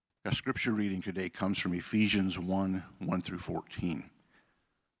Our scripture reading today comes from Ephesians 1 through 14.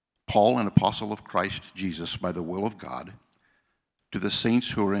 Paul, an apostle of Christ Jesus by the will of God, to the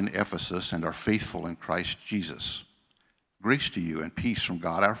saints who are in Ephesus and are faithful in Christ Jesus, grace to you and peace from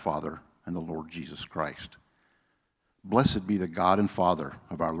God our Father and the Lord Jesus Christ. Blessed be the God and Father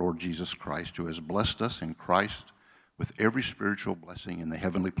of our Lord Jesus Christ, who has blessed us in Christ with every spiritual blessing in the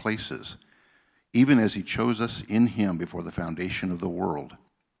heavenly places, even as he chose us in him before the foundation of the world,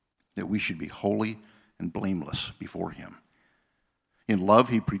 that we should be holy and blameless before him. In love,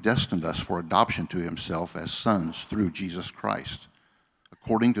 he predestined us for adoption to himself as sons through Jesus Christ,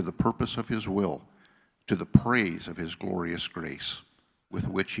 according to the purpose of his will, to the praise of his glorious grace, with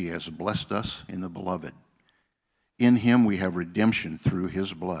which he has blessed us in the beloved. In him we have redemption through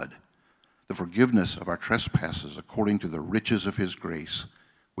his blood, the forgiveness of our trespasses according to the riches of his grace,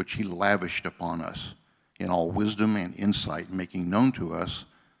 which he lavished upon us in all wisdom and insight, making known to us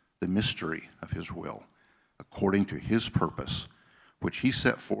the mystery of his will, according to his purpose, which he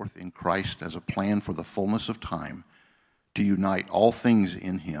set forth in Christ as a plan for the fullness of time, to unite all things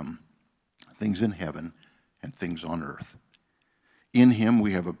in him, things in heaven and things on earth. In him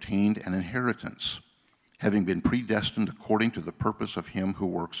we have obtained an inheritance, having been predestined according to the purpose of him who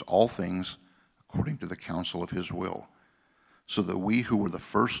works all things according to the counsel of his will, so that we who were the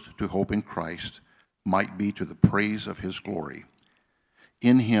first to hope in Christ might be to the praise of his glory.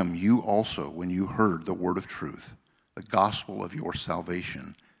 In him you also, when you heard the word of truth, the gospel of your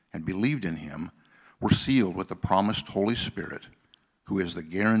salvation, and believed in him, were sealed with the promised Holy Spirit, who is the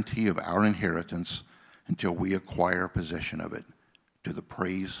guarantee of our inheritance until we acquire possession of it, to the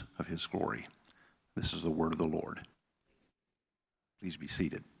praise of his glory. This is the word of the Lord. Please be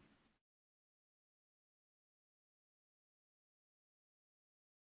seated.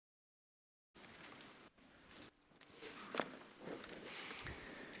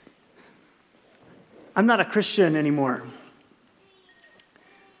 I'm not a Christian anymore.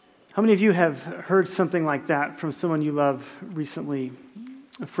 How many of you have heard something like that from someone you love recently?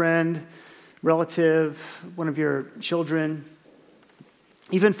 A friend, relative, one of your children,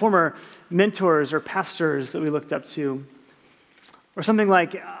 even former mentors or pastors that we looked up to. Or something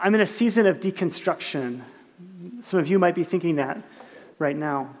like, I'm in a season of deconstruction. Some of you might be thinking that right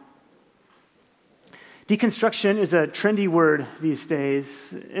now. Deconstruction is a trendy word these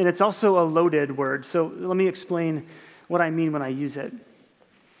days, and it's also a loaded word. So let me explain what I mean when I use it.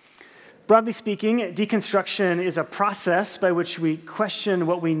 Broadly speaking, deconstruction is a process by which we question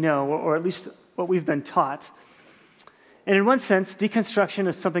what we know, or at least what we've been taught. And in one sense, deconstruction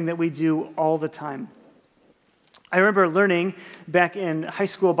is something that we do all the time. I remember learning back in high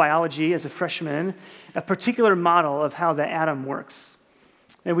school biology as a freshman a particular model of how the atom works.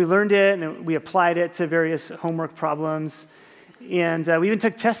 And we learned it, and we applied it to various homework problems, and we even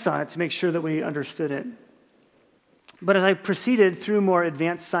took tests on it to make sure that we understood it. But as I proceeded through more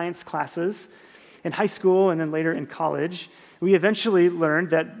advanced science classes in high school and then later in college, we eventually learned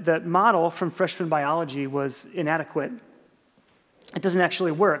that that model from freshman biology was inadequate. It doesn't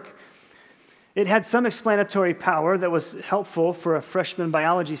actually work. It had some explanatory power that was helpful for a freshman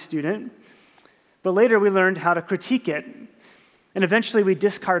biology student, but later we learned how to critique it. And eventually we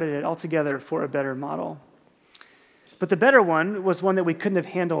discarded it altogether for a better model. But the better one was one that we couldn't have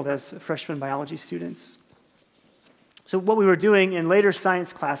handled as freshman biology students. So what we were doing in later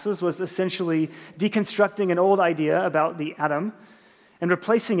science classes was essentially deconstructing an old idea about the atom and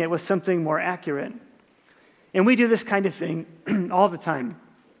replacing it with something more accurate. And we do this kind of thing all the time.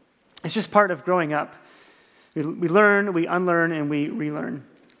 It's just part of growing up. We learn, we unlearn, and we relearn.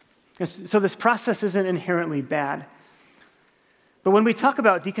 And so this process isn't inherently bad. But when we talk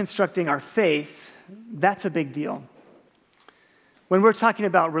about deconstructing our faith, that's a big deal. When we're talking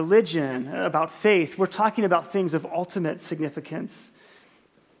about religion, about faith, we're talking about things of ultimate significance.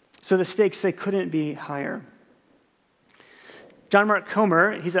 So the stakes, they couldn't be higher. John Mark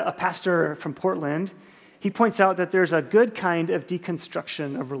Comer, he's a pastor from Portland. He points out that there's a good kind of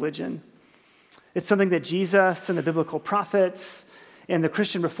deconstruction of religion. It's something that Jesus and the biblical prophets and the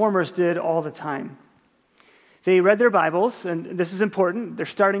Christian reformers did all the time. They read their Bibles, and this is important. Their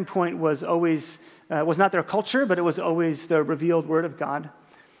starting point was always was not their culture, but it was always the revealed Word of God.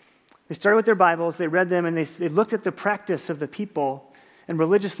 They started with their Bibles, they read them, and they looked at the practice of the people and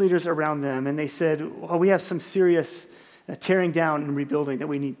religious leaders around them, and they said, well, we have some serious tearing down and rebuilding that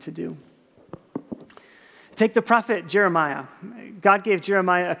we need to do. Take the prophet Jeremiah. God gave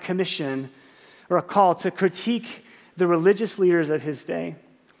Jeremiah a commission or a call to critique the religious leaders of his day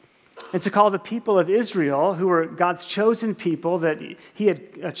and to call the people of Israel, who were God's chosen people that he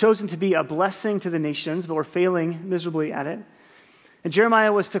had chosen to be a blessing to the nations, but were failing miserably at it, And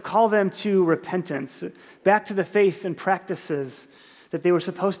Jeremiah was to call them to repentance, back to the faith and practices that they were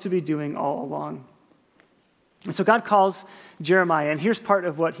supposed to be doing all along. And so God calls Jeremiah, and here's part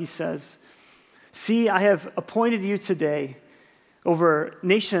of what he says. See, I have appointed you today over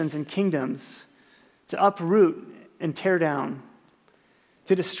nations and kingdoms to uproot and tear down,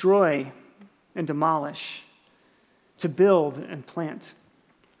 to destroy and demolish, to build and plant.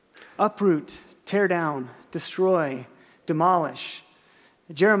 Uproot, tear down, destroy, demolish.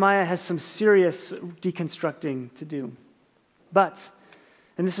 Jeremiah has some serious deconstructing to do. But,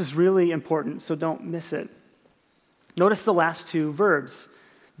 and this is really important, so don't miss it, notice the last two verbs,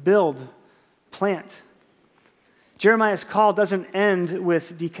 build, plant. Jeremiah's call doesn't end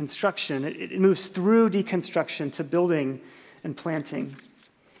with deconstruction. It moves through deconstruction to building and planting.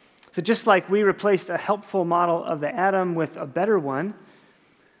 So just like we replaced a helpful model of the atom with a better one,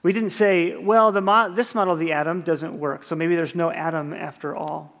 we didn't say, well, this model of the atom doesn't work, so maybe there's no atom after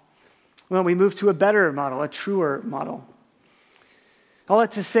all. Well, we moved to a better model, a truer model. All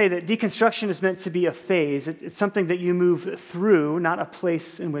that to say that deconstruction is meant to be a phase. It's something that you move through, not a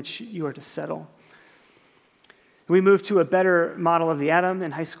place in which you are to settle. We moved to a better model of the atom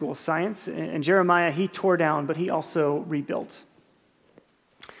in high school science, and Jeremiah, he tore down, but he also rebuilt.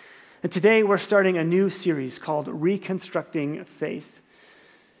 And today we're starting a new series called Reconstructing Faith.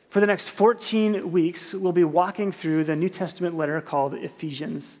 For the next 14 weeks, we'll be walking through the New Testament letter called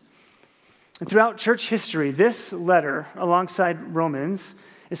Ephesians. And throughout church history, this letter, alongside Romans,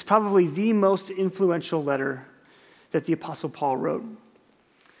 is probably the most influential letter that the Apostle Paul wrote.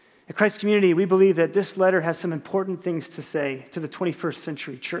 At Christ Community, we believe that this letter has some important things to say to the 21st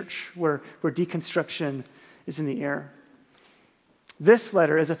century church, where deconstruction is in the air. This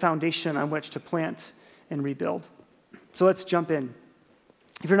letter is a foundation on which to plant and rebuild. So let's jump in.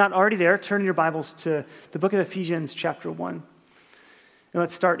 If you're not already there, turn your Bibles to the book of Ephesians, chapter 1. And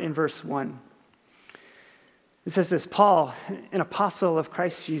let's start in verse 1. It says this, Paul, an apostle of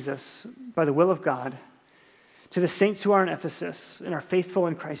Christ Jesus, by the will of God, to the saints who are in Ephesus and are faithful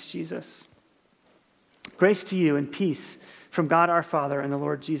in Christ Jesus. Grace to you and peace from God our Father and the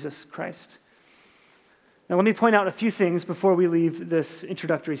Lord Jesus Christ. Now let me point out a few things before we leave this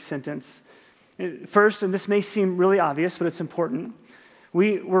introductory sentence. First, and this may seem really obvious, but it's important,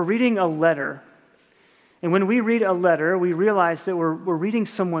 we're reading a letter. And when we read a letter, we realize that we're reading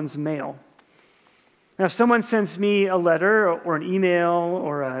someone's mail. Now, if someone sends me a letter or an email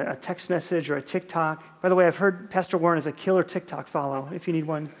or a text message or a TikTok, by the way, I've heard Pastor Warren is a killer TikTok follow, if you need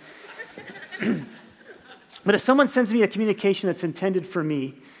one. But if someone sends me a communication that's intended for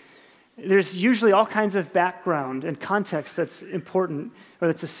me, there's usually all kinds of background and context that's important or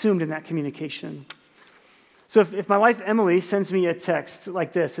that's assumed in that communication. So if my wife Emily sends me a text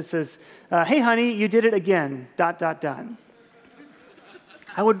like this, it says, hey honey, you did it again, ...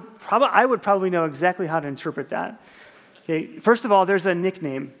 I would probably know exactly how to interpret that. Okay, first of all, there's a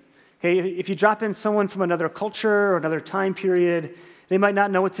nickname. Okay, if you drop in someone from another culture or another time period, they might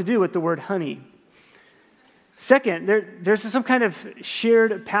not know what to do with the word honey. Second, there's some kind of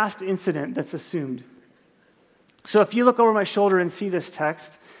shared past incident that's assumed. So if you look over my shoulder and see this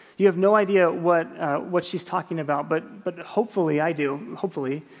text, you have no idea what she's talking about, but hopefully I do.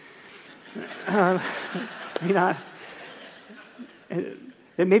 Hopefully,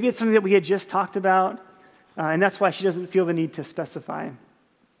 maybe it's something that we had just talked about, and that's why she doesn't feel the need to specify.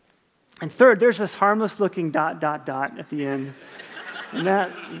 And third, there's this harmless-looking ... at the end, and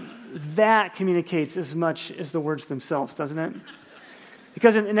that communicates as much as the words themselves, doesn't it?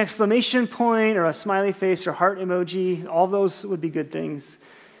 Because an exclamation point or a smiley face or heart emoji, all those would be good things.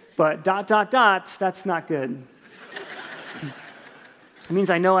 But ... that's not good. It means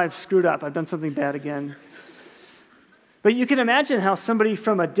I know I've screwed up. I've done something bad again. But you can imagine how somebody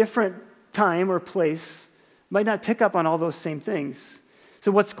from a different time or place might not pick up on all those same things.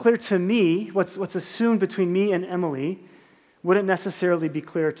 So what's clear to me, what's assumed between me and Emily, wouldn't necessarily be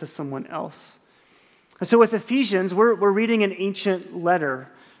clear to someone else. And so with Ephesians, we're reading an ancient letter.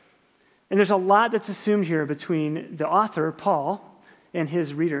 And there's a lot that's assumed here between the author, Paul, and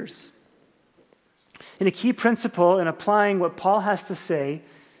his readers. And a key principle in applying what Paul has to say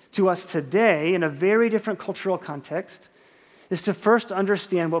to us today in a very different cultural context is to first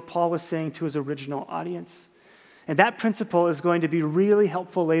understand what Paul was saying to his original audience. And that principle is going to be really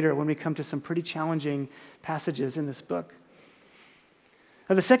helpful later when we come to some pretty challenging passages in this book.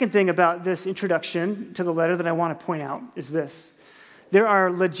 Now, the second thing about this introduction to the letter that I want to point out is this. There are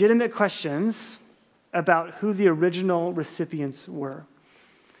legitimate questions about who the original recipients were.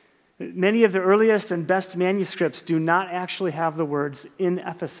 Many of the earliest and best manuscripts do not actually have the words "in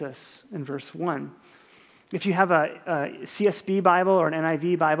Ephesus" in verse 1. If you have a CSB Bible or an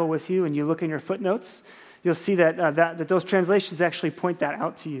NIV Bible with you and you look in your footnotes, you'll see that those translations actually point that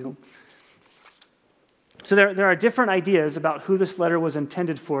out to you. So there are different ideas about who this letter was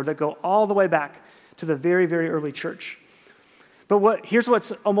intended for that go all the way back to the very, very early church. But here's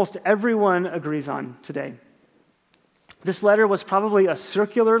what almost everyone agrees on today. This letter was probably a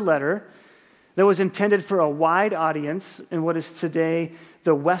circular letter that was intended for a wide audience in what is today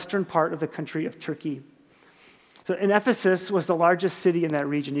the western part of the country of Turkey. So Ephesus was the largest city in that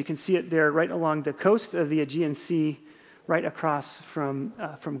region. You can see it there right along the coast of the Aegean Sea, right across from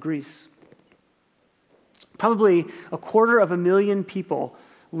Greece. Probably 250,000 people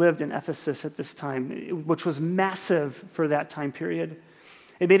lived in Ephesus at this time, which was massive for that time period.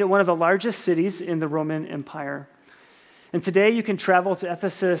 It made it one of the largest cities in the Roman Empire. And today you can travel to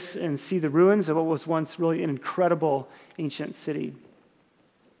Ephesus and see the ruins of what was once really an incredible ancient city.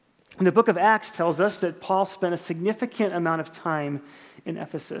 And the book of Acts tells us that Paul spent a significant amount of time in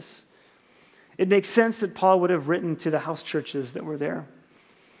Ephesus. It makes sense that Paul would have written to the house churches that were there.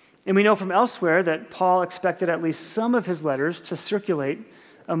 And we know from elsewhere that Paul expected at least some of his letters to circulate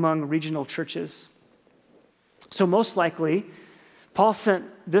among regional churches. So most likely, Paul sent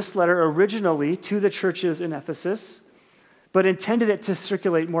this letter originally to the churches in Ephesus, but intended it to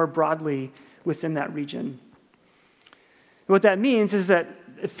circulate more broadly within that region. What that means is that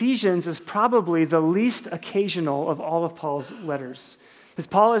Ephesians is probably the least occasional of all of Paul's letters, because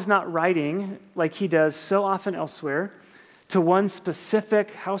Paul is not writing, like he does so often elsewhere, to one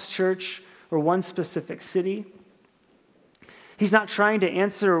specific house church or one specific city. He's not trying to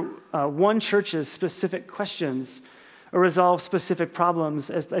answer one church's specific questions or resolve specific problems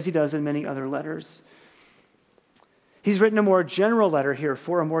as he does in many other letters. He's written a more general letter here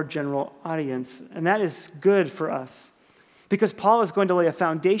for a more general audience, and that is good for us because Paul is going to lay a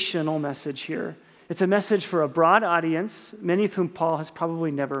foundational message here. It's a message for a broad audience, many of whom Paul has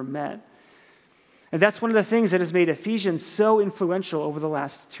probably never met. And that's one of the things that has made Ephesians so influential over the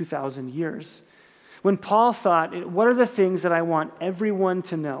last 2,000 years. When Paul thought, what are the things that I want everyone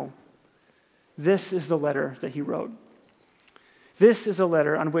to know? This is the letter that he wrote. This is a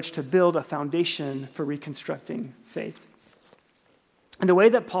letter on which to build a foundation for reconstructing faith. And the way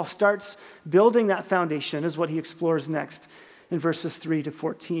that Paul starts building that foundation is what he explores next in verses 3 to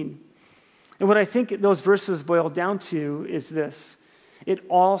 14. And what I think those verses boil down to is this. It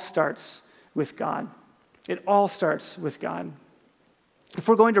all starts with God. It all starts with God. If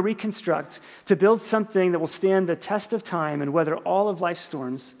we're going to reconstruct, to build something that will stand the test of time and weather all of life's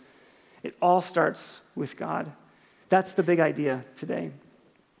storms, it all starts with God. That's the big idea today.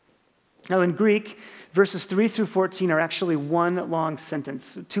 Now in Greek, verses 3 through 14 are actually one long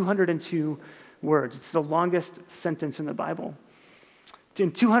sentence, 202 words. It's the longest sentence in the Bible.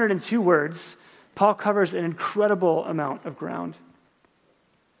 In 202 words, Paul covers an incredible amount of ground.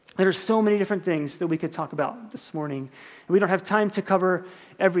 There are so many different things that we could talk about this morning, and we don't have time to cover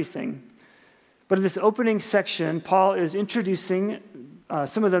everything. But in this opening section, Paul is introducing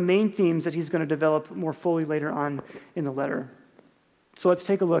some of the main themes that he's going to develop more fully later on in the letter. So let's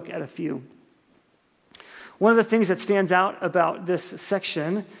take a look at a few. One of the things that stands out about this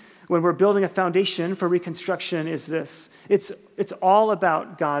section when we're building a foundation for reconstruction is this. It's all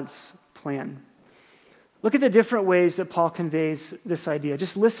about God's plan. Look at the different ways that Paul conveys this idea.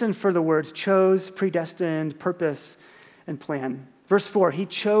 Just listen for the words chose, predestined, purpose, and plan. Verse 4, he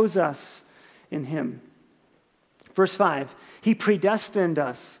chose us in him. Verse 5, he predestined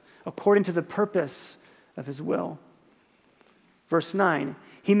us according to the purpose of his will. Verse 9,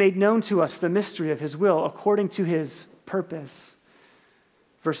 he made known to us the mystery of his will according to his purpose.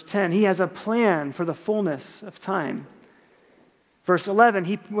 Verse 10, he has a plan for the fullness of time. Verse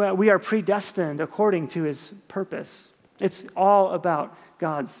 11, we are predestined according to his purpose. It's all about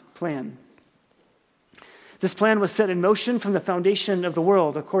God's plan. This plan was set in motion from the foundation of the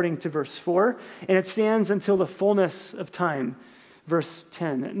world, according to verse 4, and it stands until the fullness of time, verse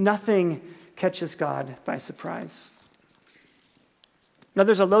 10. Nothing catches God by surprise. Now,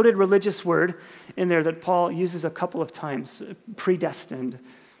 there's a loaded religious word in there that Paul uses a couple of times, predestined.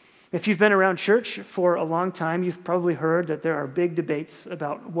 If you've been around church for a long time, you've probably heard that there are big debates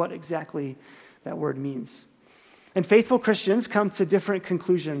about what exactly that word means. And faithful Christians come to different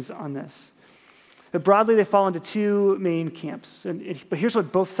conclusions on this. But broadly, they fall into two main camps. But here's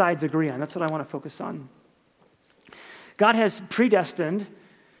what both sides agree on. That's what I want to focus on. God has predestined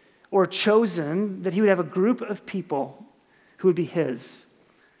or chosen that he would have a group of people who would be his,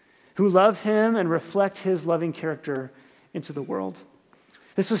 who love him and reflect his loving character into the world.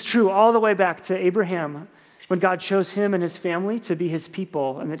 This was true all the way back to Abraham when God chose him and his family to be his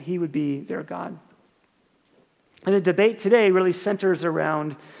people and that he would be their God. And the debate today really centers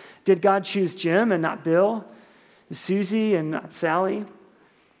around, did God choose Jim and not Bill? Susie and not Sally?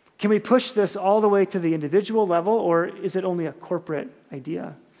 Can we push this all the way to the individual level, or is it only a corporate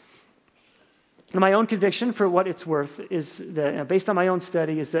idea? And my own conviction, for what it's worth, is that, based on my own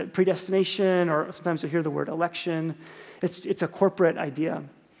study, is that predestination, or sometimes you'll hear the word election, it's a corporate idea.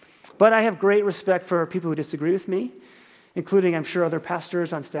 But I have great respect for people who disagree with me, including, I'm sure, other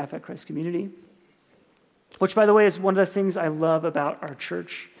pastors on staff at Christ Community, which, by the way, is one of the things I love about our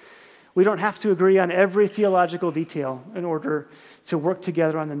church. We don't have to agree on every theological detail in order to work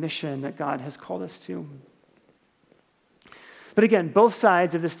together on the mission that God has called us to. But again, both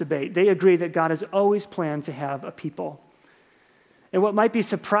sides of this debate, they agree that God has always planned to have a people. And what might be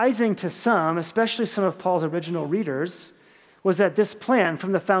surprising to some, especially some of Paul's original readers, was that this plan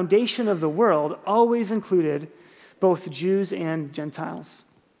from the foundation of the world always included both Jews and Gentiles.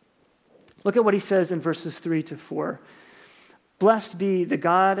 Look at what he says in verses 3-4. Blessed be the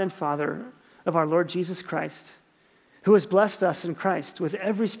God and Father of our Lord Jesus Christ, who has blessed us in Christ with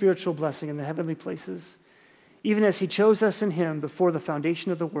every spiritual blessing in the heavenly places, even as he chose us in him before the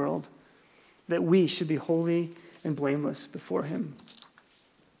foundation of the world, that we should be holy and blameless before him.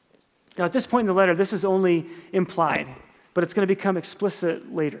 Now, at this point in the letter, this is only implied, but it's going to become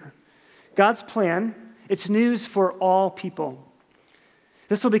explicit later. God's plan, it's news for all people.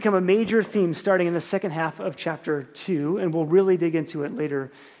 This will become a major theme starting in the second half of chapter 2, and we'll really dig into it later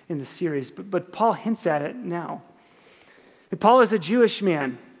in the series. But Paul hints at it now. And Paul is a Jewish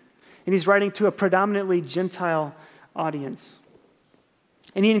man, and he's writing to a predominantly Gentile audience.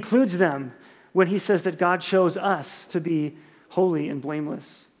 And he includes them when he says that God chose us to be holy and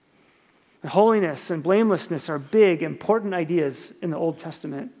blameless. And holiness and blamelessness are big, important ideas in the Old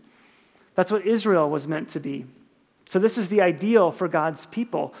Testament. That's what Israel was meant to be. So this is the ideal for God's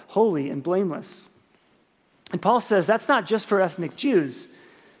people, holy and blameless. And Paul says that's not just for ethnic Jews.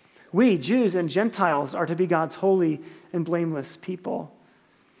 We, Jews and Gentiles, are to be God's holy and blameless people.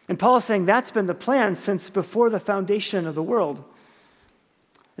 And Paul is saying that's been the plan since before the foundation of the world.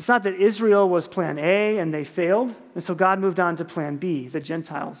 It's not that Israel was plan A and they failed, and so God moved on to plan B, the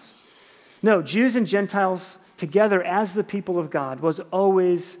Gentiles. No, Jews and Gentiles together as the people of God was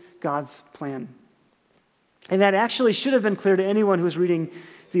always God's plan. And that actually should have been clear to anyone who was reading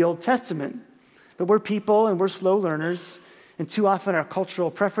the Old Testament. But we're people and we're slow learners, and too often our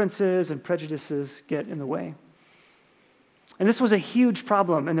cultural preferences and prejudices get in the way. And this was a huge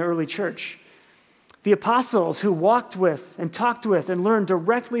problem in the early church. The apostles who walked with and talked with and learned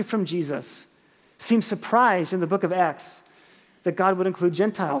directly from Jesus seemed surprised in the book of Acts that God would include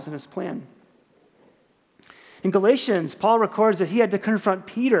Gentiles in his plan. In Galatians, Paul records that he had to confront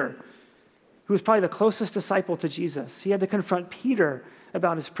Peter, who was probably the closest disciple to Jesus. He had to confront Peter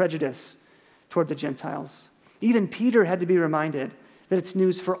about his prejudice toward the Gentiles. Even Peter had to be reminded that it's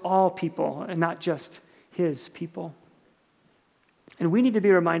news for all people and not just his people. And we need to be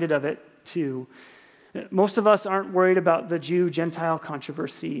reminded of it too. Most of us aren't worried about the Jew-Gentile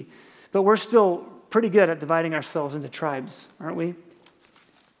controversy, but we're still pretty good at dividing ourselves into tribes, aren't we?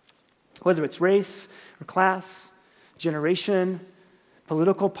 Whether it's race or class, generation,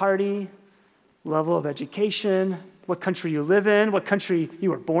 political party, level of education, what country you live in, what country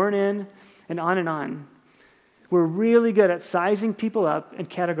you were born in, and on and on. We're really good at sizing people up and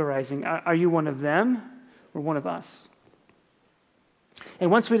categorizing. Are you one of them or one of us?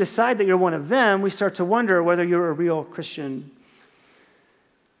 And once we decide that you're one of them, we start to wonder whether you're a real Christian.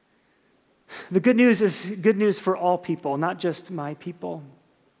 The good news is good news for all people, not just my people.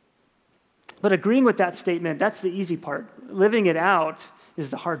 But agreeing with that statement, that's the easy part. Living it out is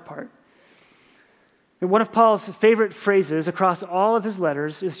the hard part. And one of Paul's favorite phrases across all of his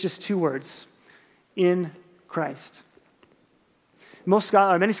letters is just two words: in Christ.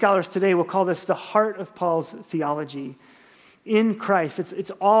 Many scholars today will call this the heart of Paul's theology. In Christ.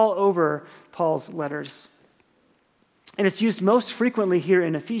 It's all over Paul's letters. And it's used most frequently here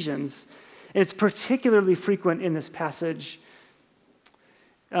in Ephesians. And it's particularly frequent in this passage.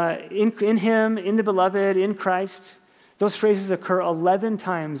 In him, in the beloved, in Christ, those phrases occur 11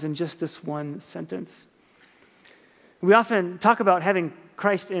 times in just this one sentence. We often talk about having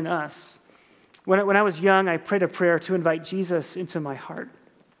Christ in us. When I was young, I prayed a prayer to invite Jesus into my heart.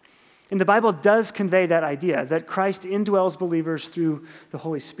 And the Bible does convey that idea, that Christ indwells believers through the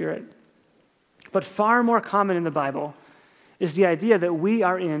Holy Spirit. But far more common in the Bible is the idea that we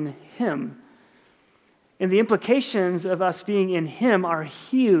are in him. And the implications of us being in him are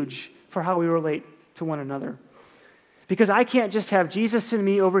huge for how we relate to one another. Because I can't just have Jesus in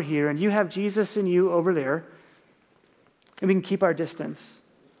me over here and you have Jesus in you over there, and we can keep our distance.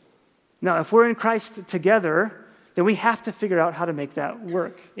 Now, if we're in Christ together, then we have to figure out how to make that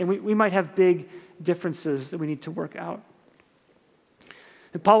work. And we might have big differences that we need to work out.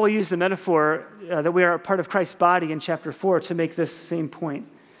 And Paul will use the metaphor that we are a part of Christ's body in chapter 4 to make this same point.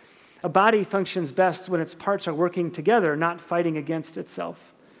 A body functions best when its parts are working together, not fighting against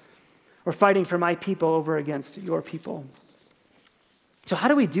itself, or fighting for my people over against your people. So how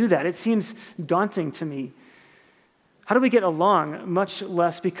do we do that? It seems daunting to me. How do we get along, much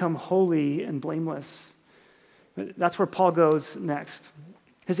less become holy and blameless? That's where Paul goes next.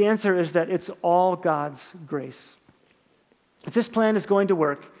 His answer is that it's all God's grace. If this plan is going to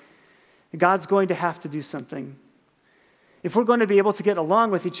work, God's going to have to do something. If we're going to be able to get along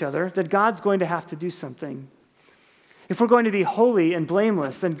with each other, then God's going to have to do something. If we're going to be holy and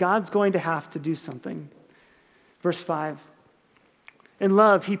blameless, then God's going to have to do something. Verse 5. In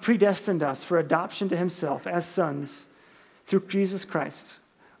love, he predestined us for adoption to himself as sons through Jesus Christ,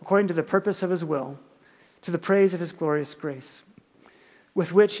 according to the purpose of his will, to the praise of his glorious grace,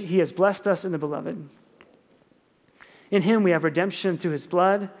 with which he has blessed us in the beloved. In him we have redemption through his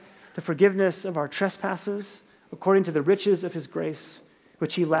blood, the forgiveness of our trespasses, according to the riches of his grace,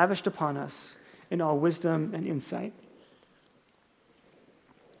 which he lavished upon us in all wisdom and insight.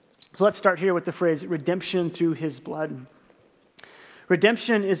 So let's start here with the phrase redemption through his blood.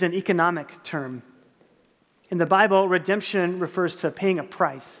 Redemption is an economic term. In the Bible, redemption refers to paying a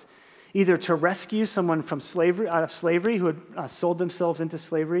price, either to rescue someone from slavery, out of slavery who had sold themselves into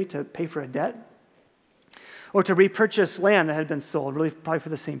slavery to pay for a debt, or to repurchase land that had been sold, really probably for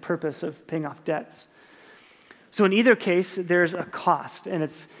the same purpose of paying off debts. So in either case, there's a cost, and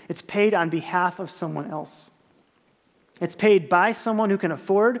it's paid on behalf of someone else. It's paid by someone who can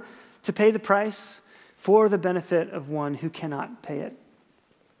afford to pay the price for the benefit of one who cannot pay it.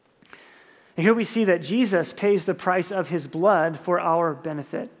 And here we see that Jesus pays the price of his blood for our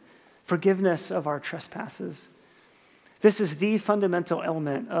benefit, forgiveness of our trespasses. This is the fundamental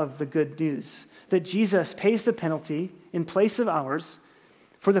element of the good news, that Jesus pays the penalty in place of ours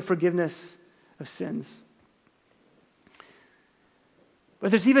for the forgiveness of sins.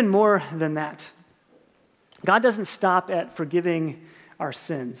 But there's even more than that. God doesn't stop at forgiving our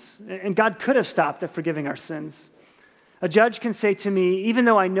sins. And God could have stopped at forgiving our sins. A judge can say to me, even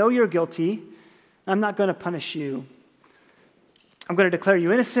though I know you're guilty, I'm not going to punish you. I'm going to declare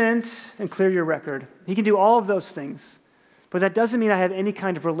you innocent and clear your record. He can do all of those things. But that doesn't mean I have any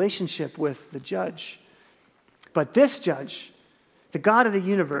kind of relationship with the judge. But this judge, the God of the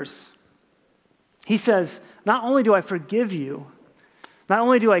universe, he says, not only do I forgive you, not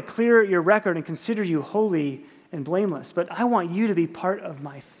only do I clear your record and consider you holy and blameless, but I want you to be part of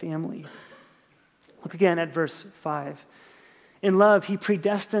my family. Look again at verse 5. In love, he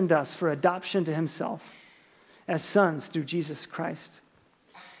predestined us for adoption to himself as sons through Jesus Christ.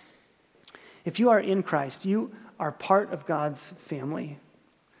 If you are in Christ, you are part of God's family.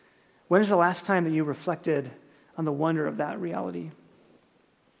 When is the last time that you reflected on the wonder of that reality?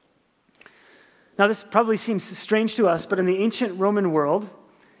 Now, this probably seems strange to us, but in the ancient Roman world,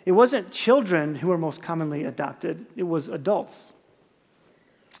 it wasn't children who were most commonly adopted, it was adults.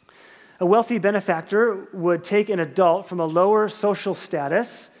 A wealthy benefactor would take an adult from a lower social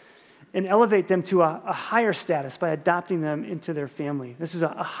status and elevate them to a higher status by adopting them into their family. This is a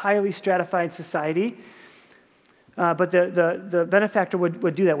highly stratified society, but the benefactor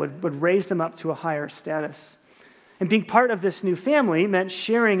would do that, would raise them up to a higher status. And being part of this new family meant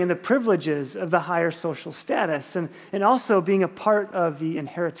sharing in the privileges of the higher social status and also being a part of the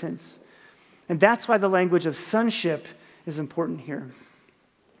inheritance. And that's why the language of sonship is important here.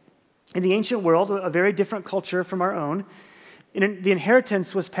 In the ancient world, a very different culture from our own, the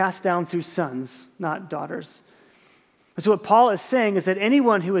inheritance was passed down through sons, not daughters. And so what Paul is saying is that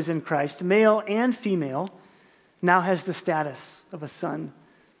anyone who is in Christ, male and female, now has the status of a son.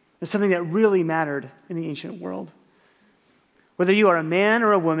 It's something that really mattered in the ancient world. Whether you are a man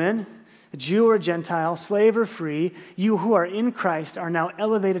or a woman, a Jew or a Gentile, slave or free, you who are in Christ are now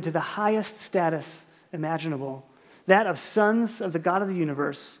elevated to the highest status imaginable, that of sons of the God of the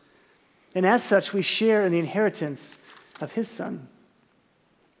universe. And as such, we share in the inheritance of his Son.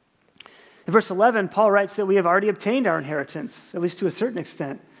 In verse 11, Paul writes that we have already obtained our inheritance, at least to a certain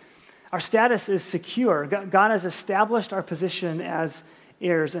extent. Our status is secure. God has established our position as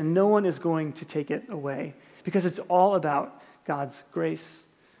heirs, and no one is going to take it away because it's all about God's grace.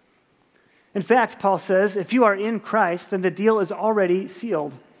 In fact, Paul says, if you are in Christ, then the deal is already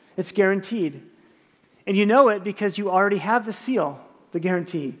sealed. It's guaranteed. And you know it because you already have the seal, the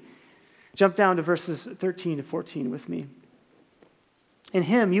guarantee. Jump down to verses 13 to 14 with me. In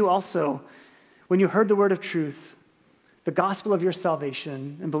him, you also, when you heard the word of truth, the gospel of your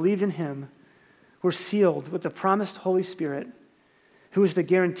salvation, and believed in him, we're sealed with the promised Holy Spirit, who is the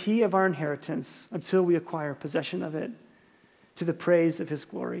guarantee of our inheritance until we acquire possession of it, to the praise of his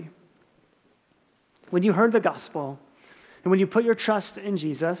glory. When you heard the gospel, and when you put your trust in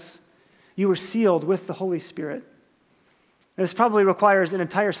Jesus, you were sealed with the Holy Spirit. And this probably requires an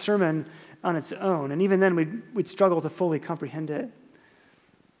entire sermon on its own, and even then we'd struggle to fully comprehend it.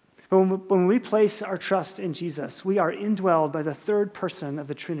 But when we place our trust in Jesus, we are indwelled by the third person of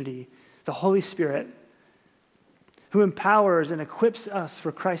the Trinity, the Holy Spirit, who empowers and equips us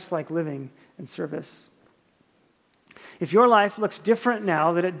for Christ-like living and service. If your life looks different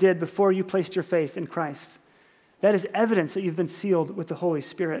now than it did before you placed your faith in Christ, that is evidence that you've been sealed with the Holy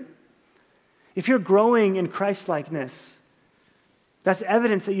Spirit. If you're growing in Christ-likeness, that's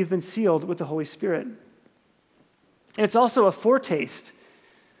evidence that you've been sealed with the Holy Spirit. And it's also a foretaste.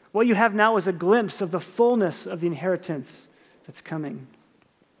 What you have now is a glimpse of the fullness of the inheritance that's coming.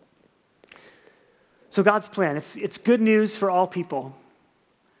 So God's plan, it's good news for all people.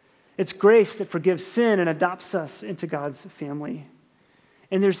 It's grace that forgives sin and adopts us into God's family.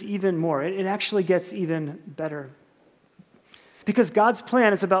 And there's even more. It actually gets even better. Because God's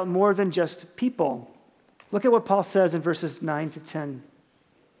plan is about more than just people. Look at what Paul says in verses 9 to 10.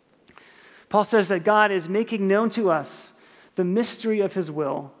 Paul says that God is making known to us the mystery of his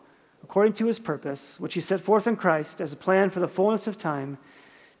will, according to his purpose, which he set forth in Christ as a plan for the fullness of time,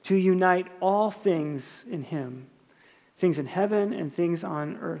 to unite all things in him, things in heaven and things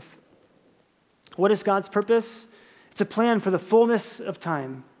on earth. What is God's purpose? It's a plan for the fullness of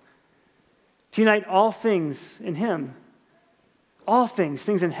time, to unite all things in him, all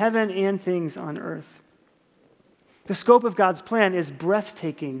things in heaven and things on earth. The scope of God's plan is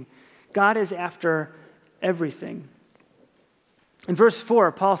breathtaking. God is after everything. In verse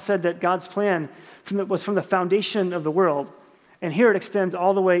 4, Paul said that God's plan was from the foundation of the world, and here it extends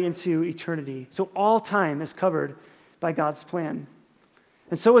all the way into eternity. So all time is covered by God's plan.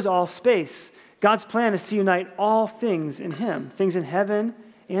 And so is all space. God's plan is to unite all things in him, things in heaven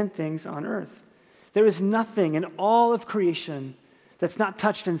and things on earth. There is nothing in all of creation that's not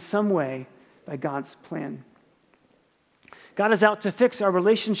touched in some way by God's plan. God is out to fix our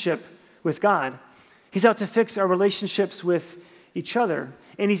relationship with God. He's out to fix our relationships with each other.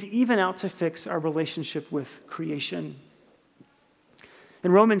 And he's even out to fix our relationship with creation.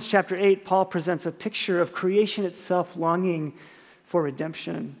 In Romans chapter 8, Paul presents a picture of creation itself longing for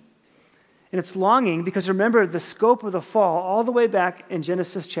redemption. And it's longing because, remember, the scope of the fall all the way back in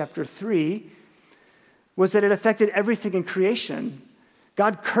Genesis chapter 3 was that it affected everything in creation.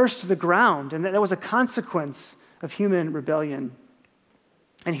 God cursed the ground, and that was a consequence of human rebellion.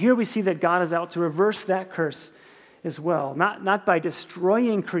 And here we see that God is out to reverse that curse as well, not by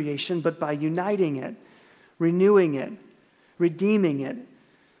destroying creation, but by uniting it, renewing it, redeeming it,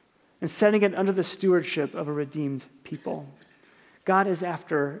 and setting it under the stewardship of a redeemed people. God is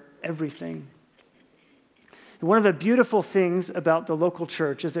after everything. And one of the beautiful things about the local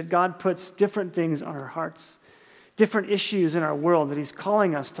church is that God puts different things on our hearts, different issues in our world that he's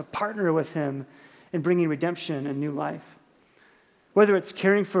calling us to partner with him in bringing redemption and new life. Whether it's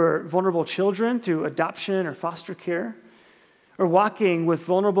caring for vulnerable children through adoption or foster care, or walking with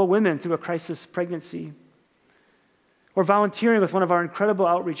vulnerable women through a crisis pregnancy, or volunteering with one of our incredible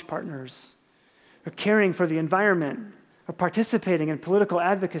outreach partners, or caring for the environment, or participating in political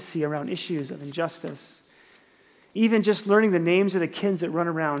advocacy around issues of injustice. Even just learning the names of the kids that run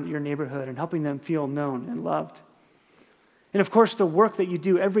around your neighborhood and helping them feel known and loved. And of course, the work that you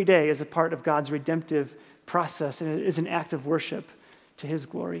do every day is a part of God's redemptive process, and it is an act of worship to his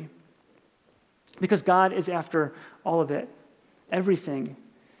glory. Because God is after all of it, everything.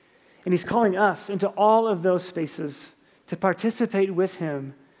 And he's calling us into all of those spaces to participate with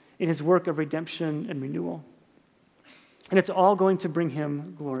him in his work of redemption and renewal. And it's all going to bring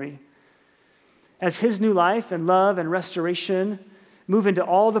him glory. As his new life and love and restoration move into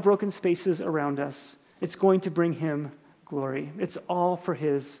all the broken spaces around us, it's going to bring him glory. It's all for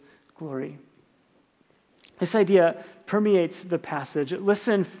his glory. This idea permeates the passage.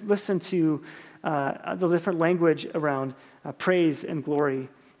 Listen to the different language around praise and glory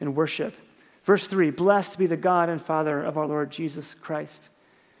and worship. Verse 3, blessed be the God and Father of our Lord Jesus Christ.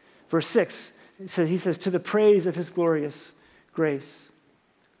 Verse 6, he says, to the praise of his glorious grace.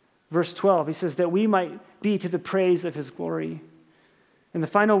 Verse 12, he says, that we might be to the praise of his glory. And the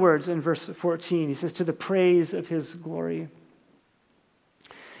final words in verse 14, he says, to the praise of his glory.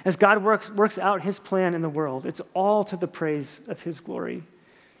 As God works out his plan in the world, it's all to the praise of his glory.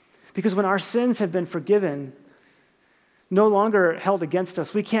 Because when our sins have been forgiven, no longer held against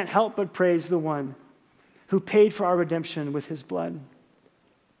us, we can't help but praise the one who paid for our redemption with his blood.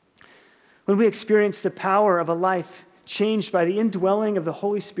 When we experience the power of a life changed by the indwelling of the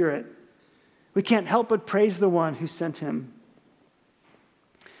Holy Spirit, we can't help but praise the one who sent him.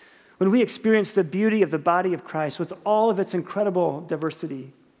 When we experience the beauty of the body of Christ with all of its incredible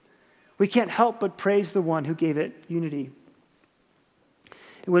diversity, we can't help but praise the one who gave it unity.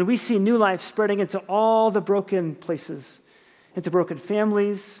 And when we see new life spreading into all the broken places, into broken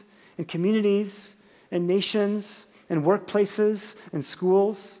families and communities and nations and workplaces and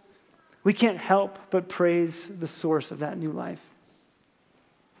schools, we can't help but praise the source of that new life.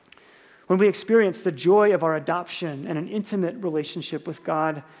 When we experience the joy of our adoption and an intimate relationship with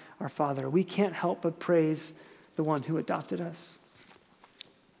God, our Father, we can't help but praise the one who adopted us.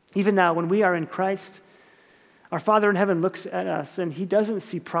 Even now, when we are in Christ, our Father in heaven looks at us and he doesn't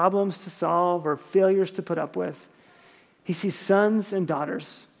see problems to solve or failures to put up with. He sees sons and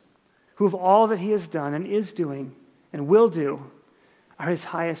daughters who have all that he has done and is doing and will do are his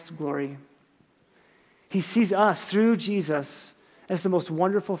highest glory. He sees us through Jesus as the most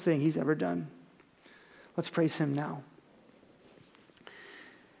wonderful thing he's ever done. Let's praise him now.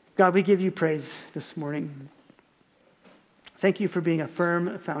 God, we give you praise this morning. Thank you for being a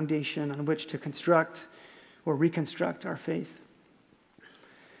firm foundation on which to construct or reconstruct our faith.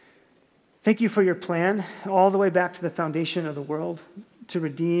 Thank you for your plan all the way back to the foundation of the world to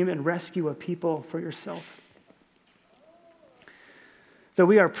redeem and rescue a people for yourself. Though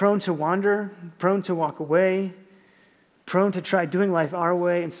we are prone to wander, prone to walk away, prone to try doing life our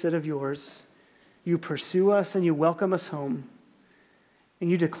way instead of yours, you pursue us and you welcome us home, and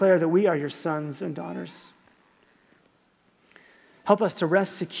you declare that we are your sons and daughters. Help us to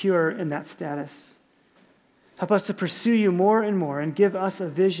rest secure in that status. Help us to pursue you more and more and give us a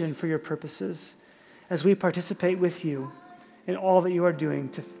vision for your purposes as we participate with you in all that you are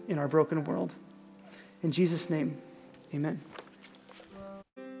doing in our broken world. In Jesus' name, amen.